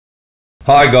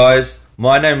Hi guys,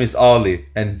 my name is Ali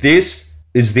and this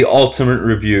is the Ultimate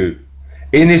Review.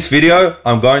 In this video,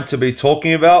 I'm going to be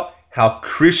talking about how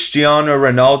Cristiano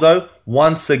Ronaldo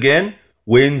once again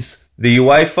wins the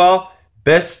Uefa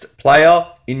Best Player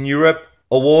in Europe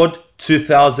Award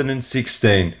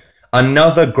 2016.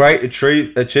 Another great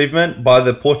achievement by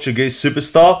the Portuguese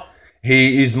superstar.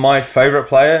 He is my favourite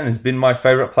player and has been my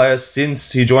favourite player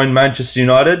since he joined Manchester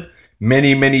United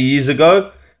many years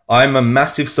ago. I'm a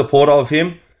massive supporter of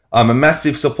him. I'm a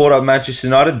massive supporter of Manchester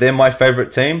United. They're my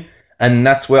favourite team. And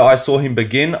that's where I saw him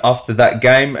begin after that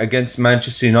game against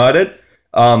Manchester United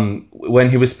when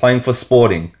he was playing for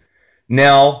Sporting.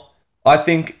 Now, I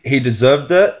think he deserved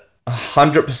it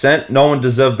 100%. No one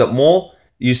deserved it more.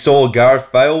 You saw Gareth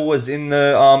Bale was in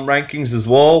the rankings as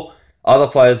well. Other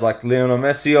players like Lionel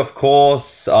Messi, of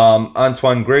course,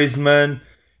 Antoine Griezmann,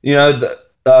 you know,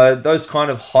 those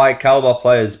kind of high caliber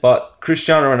players. But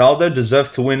Cristiano Ronaldo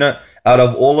deserved to win it out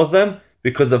of all of them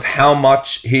because of how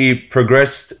much he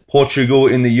progressed Portugal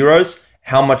in the Euros,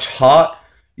 how much heart,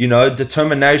 you know,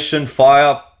 determination,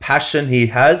 fire, passion he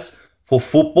has for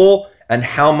football, and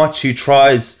how much he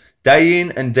tries day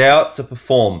in and day out to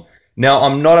perform. Now,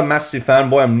 I'm not a massive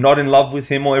fanboy. I'm not in love with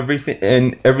him or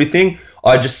everything.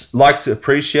 I just like to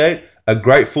appreciate a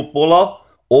great footballer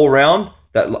all round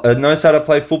that knows how to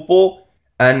play football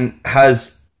and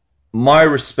has my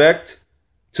respect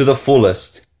to the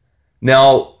fullest.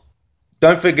 Now,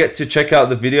 don't forget to check out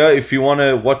the video. If you want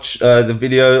to watch the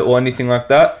video or anything like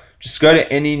that, just go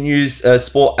to any news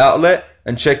sport outlet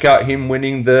and check out him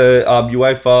winning the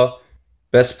UEFA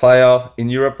Best Player in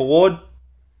Europe Award.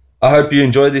 I hope you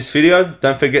enjoyed this video.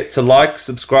 Don't forget to like,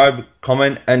 subscribe,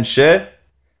 comment, and share.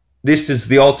 This is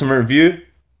the Ultimate Review.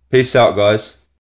 Peace out, guys.